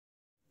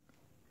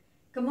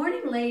Good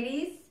morning,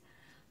 ladies.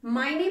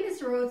 My name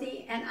is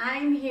Rosie, and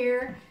I'm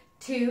here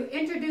to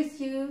introduce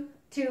you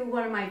to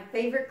one of my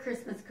favorite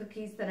Christmas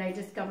cookies that I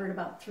discovered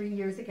about 3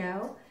 years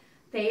ago.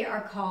 They are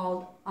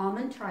called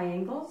almond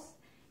triangles,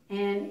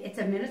 and it's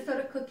a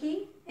Minnesota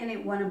cookie, and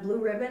it won a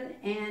blue ribbon,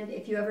 and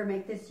if you ever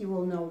make this, you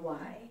will know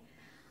why.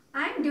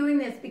 I'm doing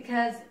this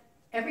because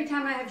every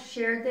time I have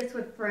shared this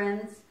with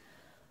friends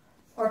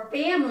or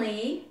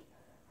family,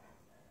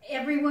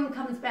 everyone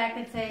comes back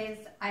and says,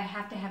 I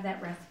have to have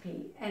that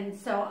recipe. And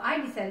so I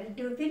decided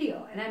to do a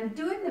video. And I'm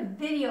doing the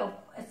video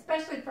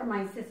especially for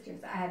my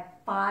sisters. I have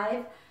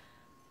 5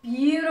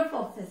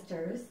 beautiful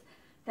sisters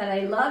that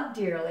I love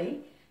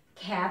dearly.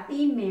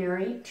 Kathy,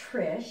 Mary,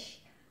 Trish,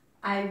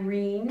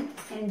 Irene,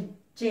 and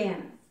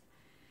Janice.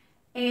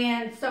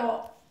 And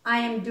so I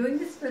am doing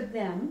this for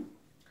them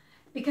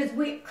because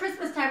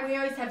Christmas time, we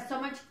always have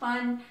so much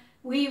fun.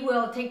 We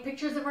will take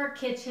pictures of our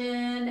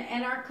kitchen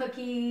and our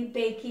cookie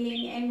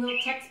baking, and we'll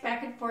text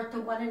back and forth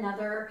to one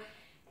another,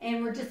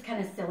 and we're just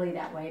kind of silly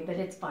that way, but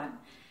it's fun.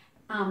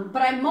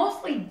 But I'm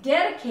mostly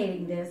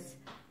dedicating this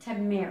to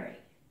Mary.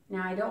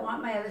 Now, I don't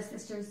want my other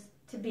sisters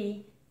to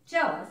be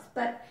jealous,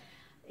 but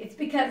it's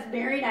because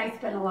Mary and I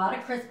spent a lot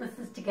of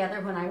Christmases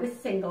together when I was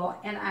single,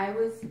 and I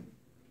was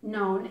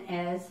known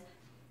as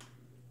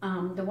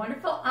the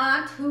wonderful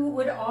aunt who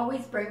would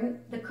always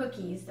bring the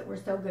cookies that were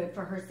so good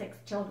for her 6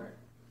 children.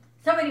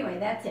 So anyway,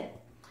 that's it.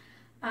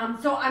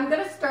 So I'm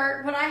going to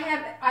start. What I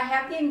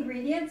have the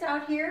ingredients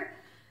out here.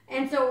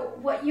 And so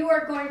what you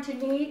are going to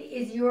need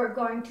is you are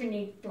going to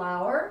need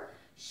flour,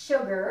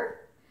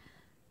 sugar,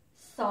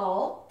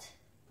 salt,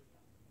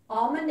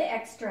 almond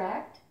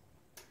extract,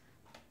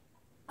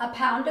 a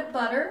pound of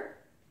butter,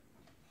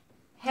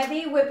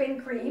 heavy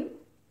whipping cream,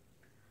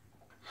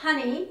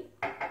 honey,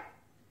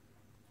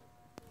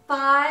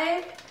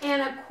 5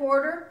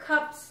 1/4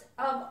 cups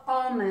of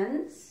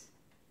almonds,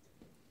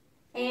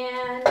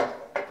 and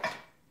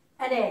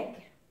an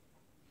egg.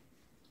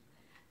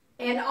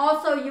 And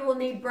also you will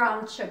need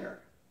brown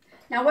sugar.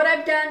 Now what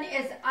I've done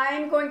is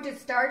I'm going to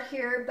start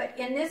here, but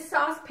in this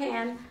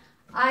saucepan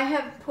I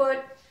have put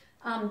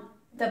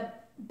the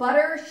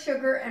butter,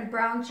 sugar, and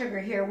brown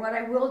sugar here. What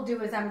I will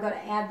do is I'm going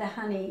to add the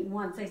honey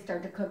once I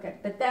start to cook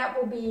it, but that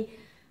will be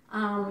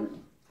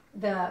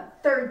the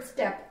 3rd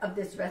step of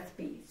this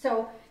recipe.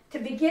 So to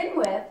begin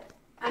with,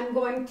 I'm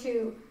going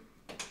to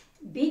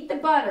beat the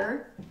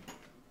butter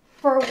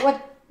for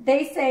what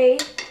they say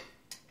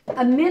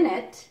a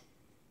minute.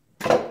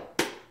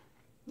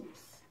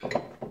 Oops.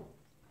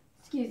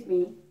 Excuse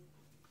me.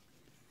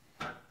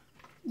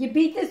 You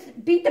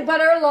beat the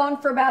butter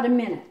along for about a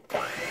minute.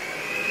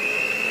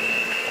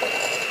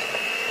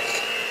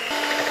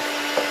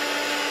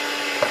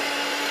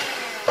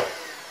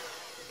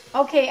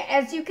 Okay,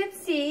 as you can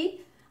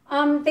see,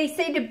 they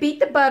say to beat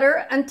the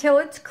butter until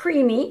it's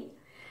creamy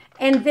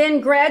and then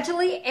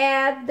gradually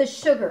add the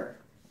sugar.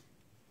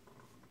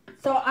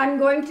 So I'm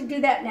going to do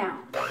that now.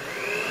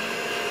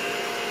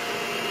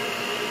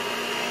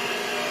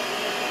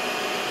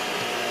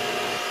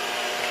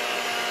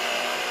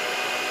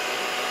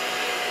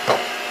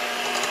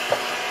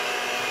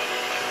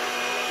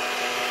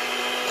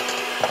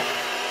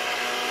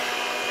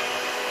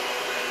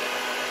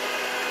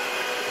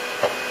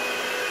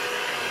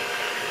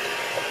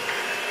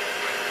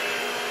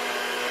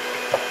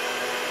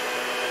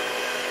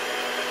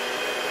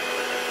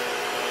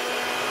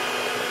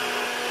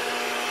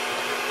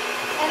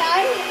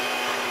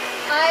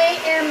 I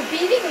am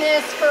beating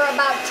this for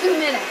about 2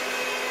 minutes.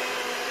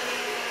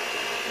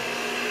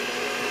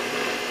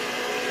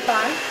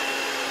 Fine.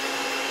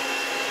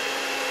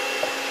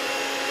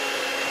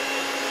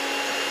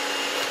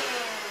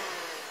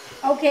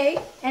 Okay,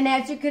 and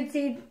as you can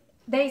see,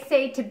 they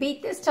say to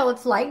beat this till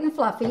it's light and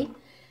fluffy.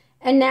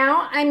 And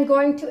now I'm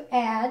going to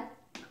add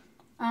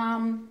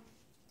 1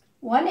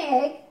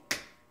 egg.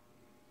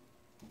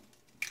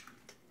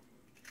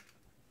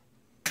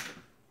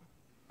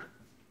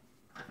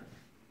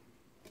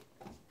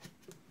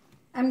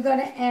 I'm going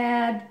to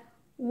add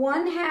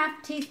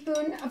 1/2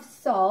 teaspoon of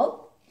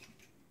salt.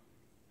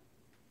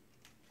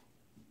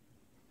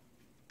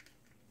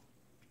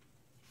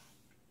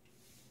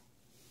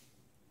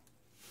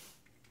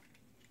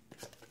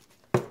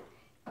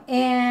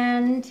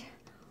 And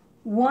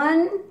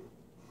 1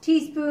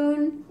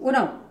 teaspoon, well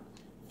no,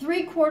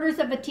 3/4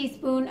 of a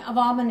teaspoon of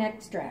almond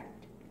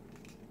extract.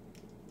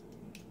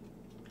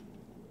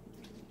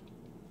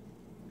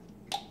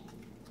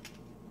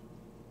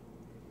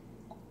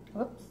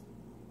 Whoops.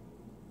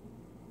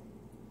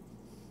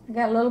 I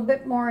got a little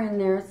bit more in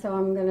there, so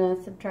I'm going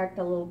to subtract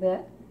a little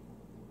bit.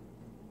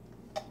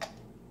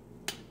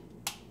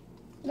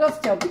 It'll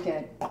still be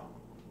good.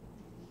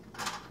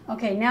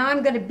 Okay, now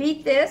I'm going to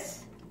beat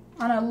this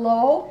on a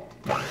low.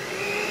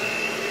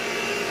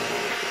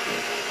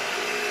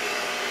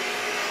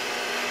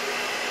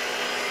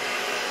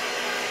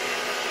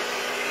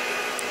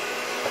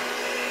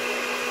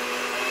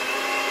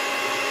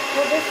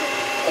 Well,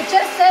 it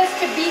just says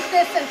to beat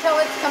this until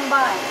it's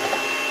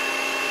combined.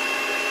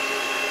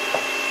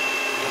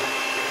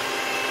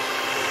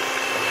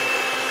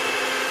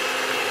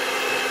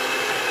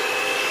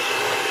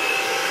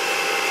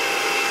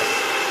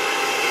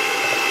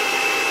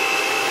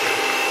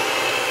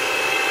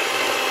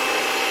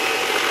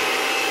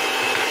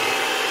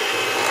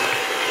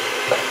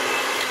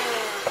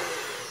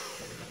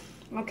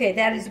 Okay,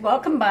 that is well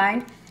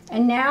combined.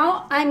 And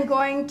now I'm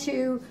going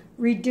to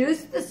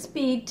reduce the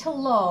speed to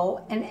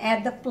low and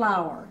add the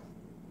flour.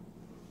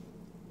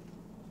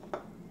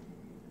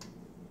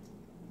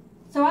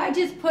 So I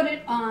just put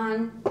it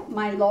on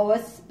my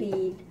lowest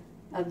speed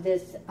of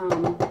this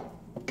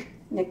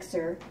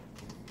mixer.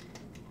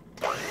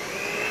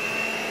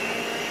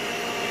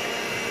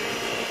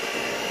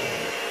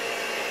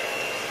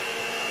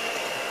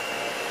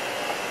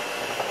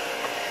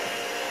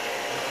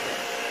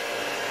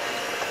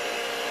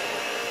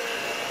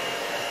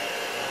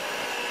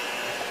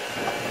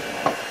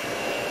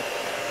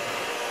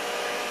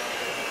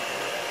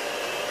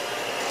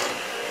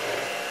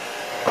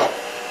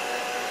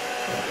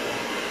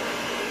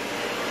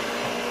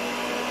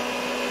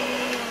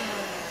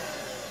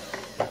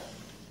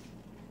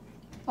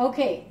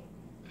 Okay,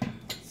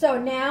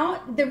 so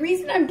now the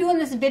reason I'm doing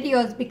this video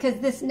is because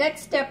this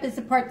next step is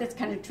the part that's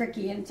kind of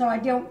tricky, and so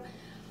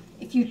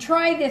if you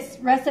try this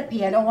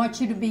recipe, I don't want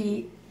you to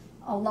be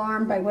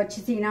alarmed by what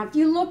you see. Now, if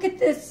you look at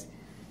this,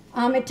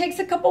 it takes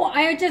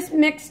I just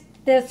mixed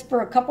this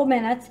for a couple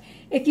minutes.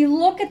 If you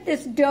look at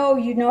this dough,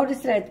 you notice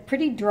that it's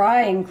pretty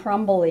dry and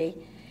crumbly,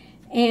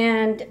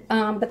 and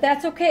but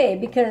that's okay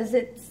because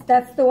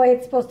that's the way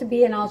it's supposed to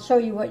be, and I'll show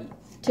you what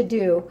to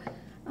do.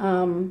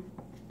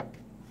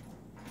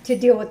 To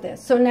deal with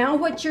this. So now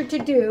what you're to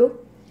do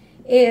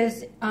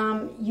is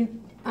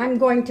I'm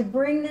going to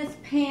bring this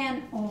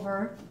pan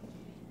over,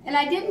 and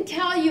I didn't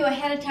tell you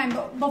ahead of time,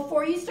 but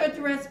before you start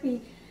the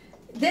recipe,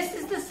 this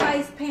is the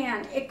size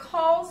pan. It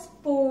calls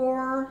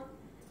for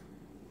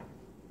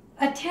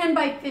a 10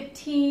 by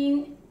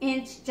 15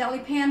 inch jelly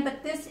pan,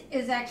 but this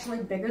is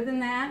actually bigger than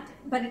that,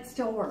 but it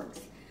still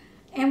works.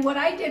 And what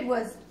I did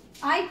was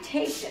I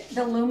taped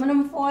the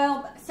aluminum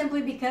foil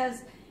simply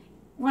because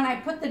when I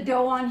put the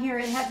dough on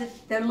here,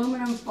 the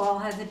aluminum foil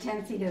has a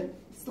tendency to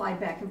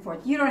slide back and forth.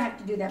 You don't have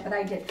to do that, but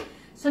I did.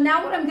 So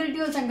now what I'm going to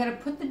do is I'm going to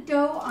put the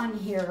dough on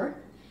here,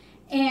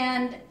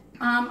 and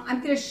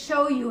I'm going to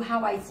show you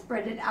how I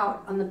spread it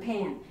out on the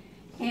pan.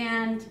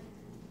 And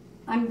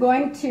I'm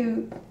going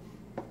to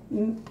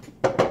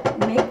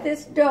make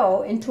this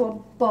dough into a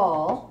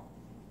ball.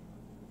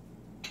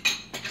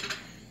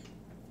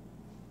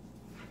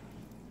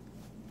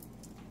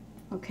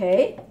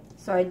 Okay,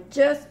 so I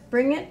just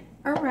bring it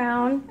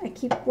around. I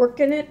keep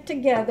working it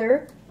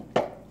together.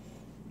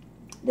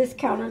 This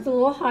counter's a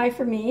little high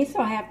for me, so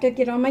I have to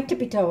get on my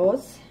tippy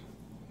toes.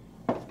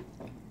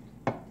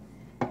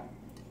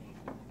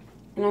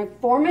 And I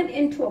form it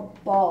into a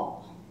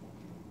ball.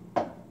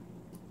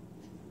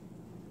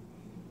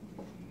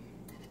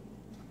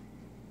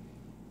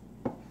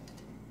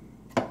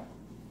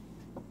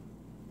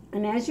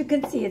 And as you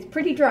can see, it's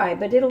pretty dry,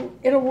 but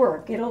it'll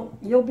work.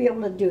 You'll be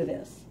able to do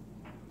this.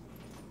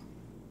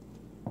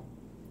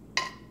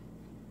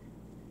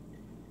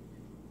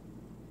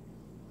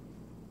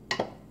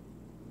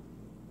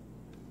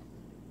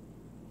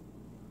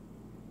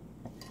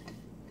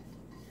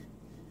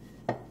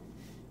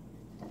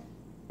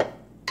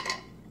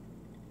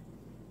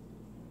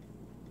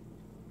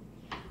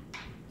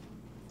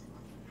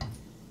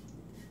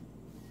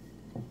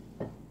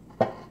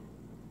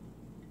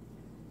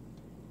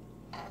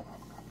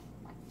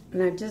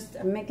 And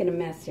I'm making a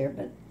mess here,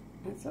 but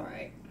that's all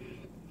right.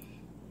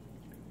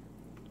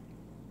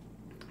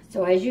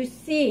 So as you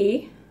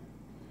see,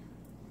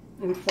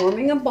 I'm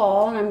forming a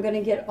ball, and I'm going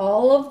to get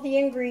all of the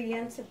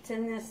ingredients that's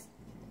in this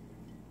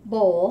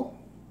bowl.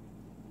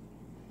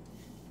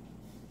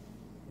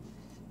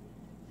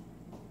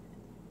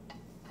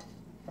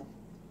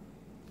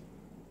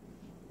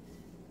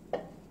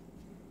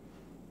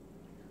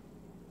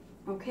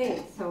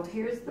 Okay, so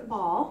here's the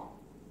ball.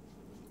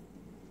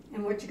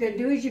 And what you're going to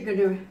do is you're going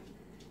to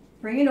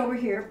bring it over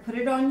here, put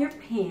it on your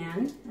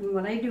pan, and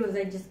what I do is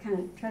I just kind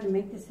of try to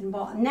make this in a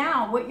ball.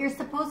 Now, what you're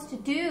supposed to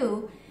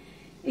do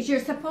is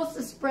you're supposed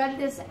to spread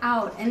this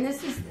out, and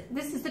this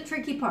is the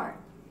tricky part.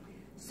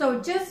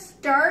 So just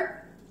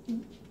start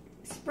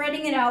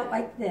spreading it out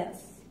like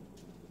this.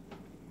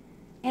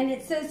 And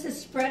it says to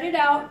spread it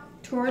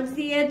out towards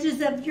the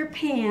edges of your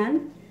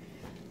pan.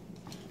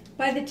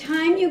 By the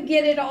time you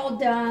get it all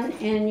done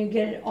and you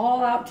get it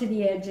all out to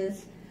the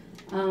edges,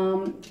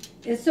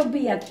 this will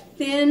be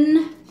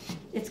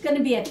it's going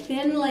to be a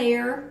thin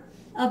layer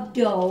of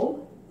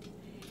dough.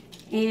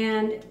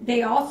 And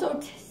they also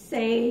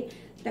say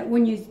that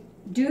when you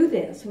do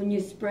this, when you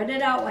spread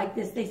it out like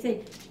this, they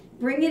say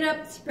bring it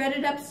up, spread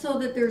it up so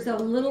that there's a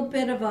little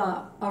bit of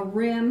a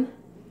rim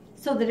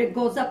so that it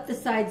goes up the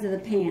sides of the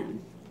pan.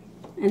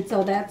 And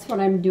so that's what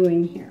I'm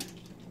doing here.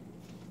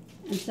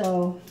 And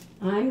so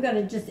I'm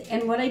going to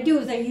and what I do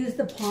is I use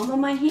the palm of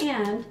my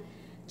hand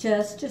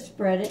just to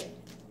spread it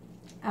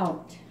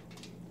out.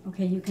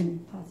 Okay, you can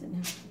pause it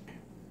now.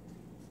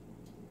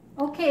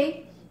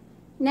 Okay,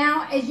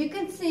 now as you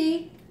can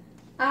see,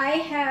 I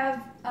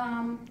have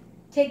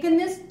taken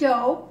this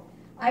dough,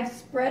 I've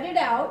spread it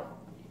out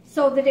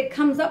so that it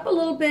comes up a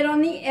little bit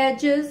on the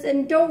edges,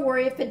 and don't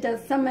worry if it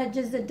does some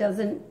edges, it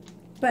doesn't,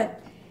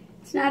 but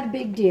it's not a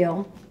big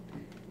deal.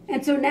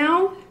 And so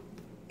now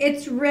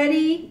it's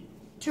ready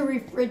to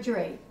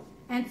refrigerate.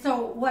 And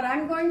so what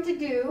I'm going to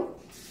do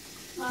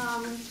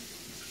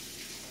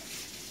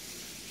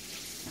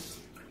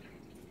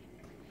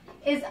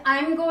is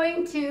I'm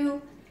going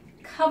to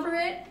cover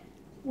it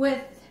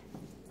with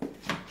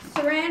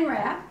saran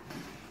wrap.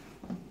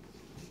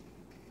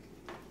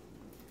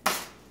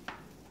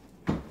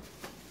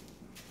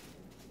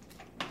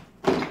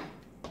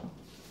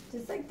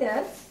 Just like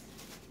this.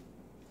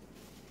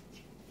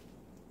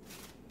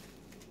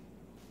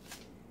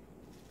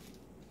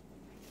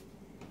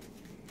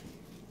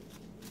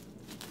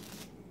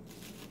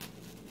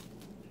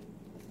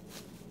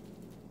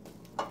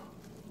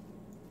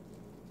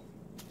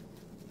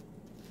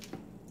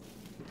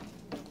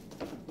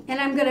 And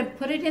I'm going to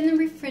put it in the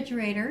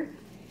refrigerator,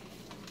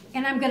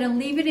 and I'm going to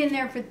leave it in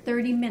there for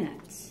 30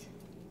 minutes.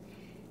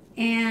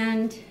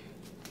 And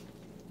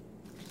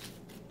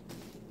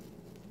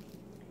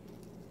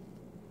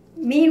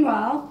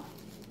meanwhile,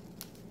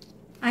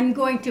 I'm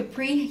going to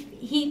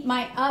preheat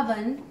my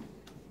oven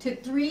to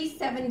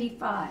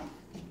 375.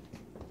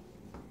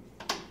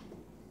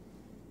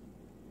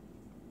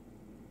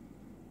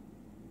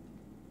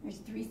 There's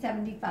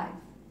 375.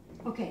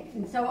 Okay,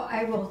 and so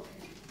I will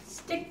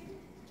stick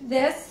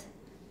this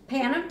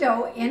pan of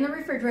dough in the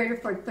refrigerator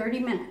for 30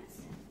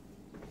 minutes.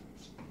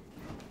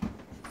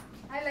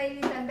 Hi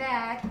ladies, I'm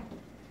back.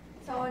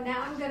 So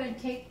now I'm going to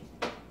take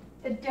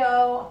the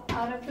dough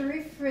out of the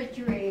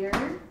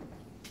refrigerator.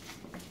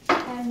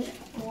 And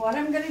what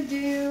I'm going to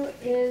do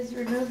is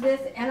remove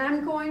this, and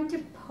I'm going to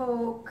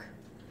poke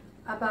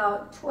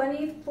about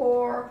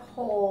 24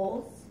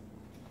 holes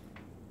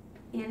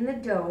in the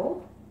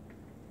dough.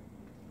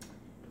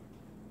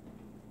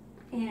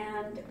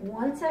 And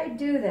once I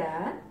do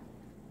that,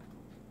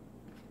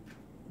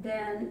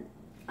 then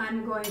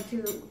I'm going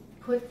to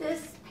put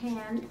this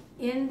pan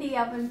in the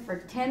oven for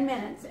 10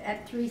 minutes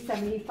at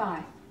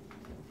 375.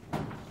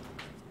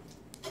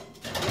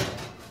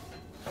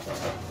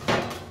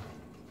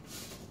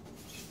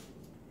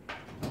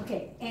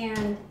 Okay,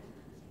 and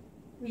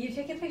will you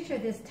take a picture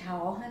of this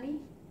towel, honey?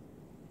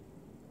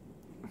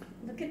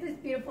 Look at this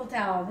beautiful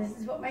towel. This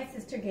is what my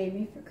sister gave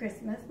me for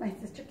Christmas, my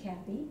sister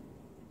Kathy.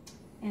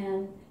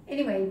 And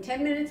anyway, in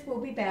 10 minutes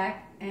we'll be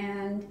back,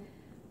 and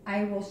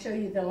I will show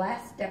you the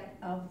last step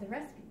of the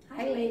recipe.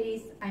 Hi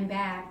ladies, I'm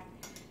back.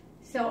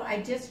 So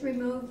I just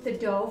removed the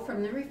dough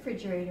from the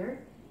refrigerator,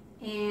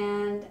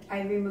 and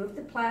I removed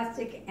the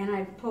plastic, and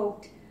I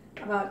poked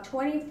about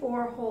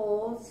 24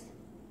 holes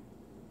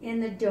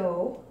in the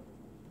dough.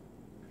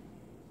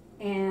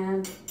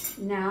 And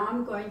now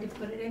I'm going to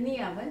put it in the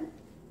oven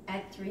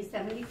at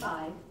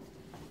 375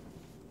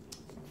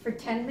 for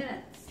 10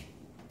 minutes.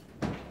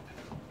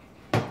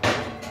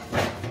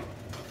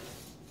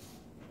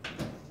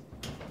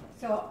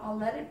 So I'll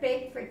let it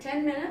bake for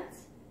 10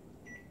 minutes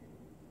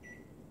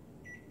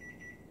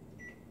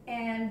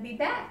and be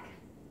back.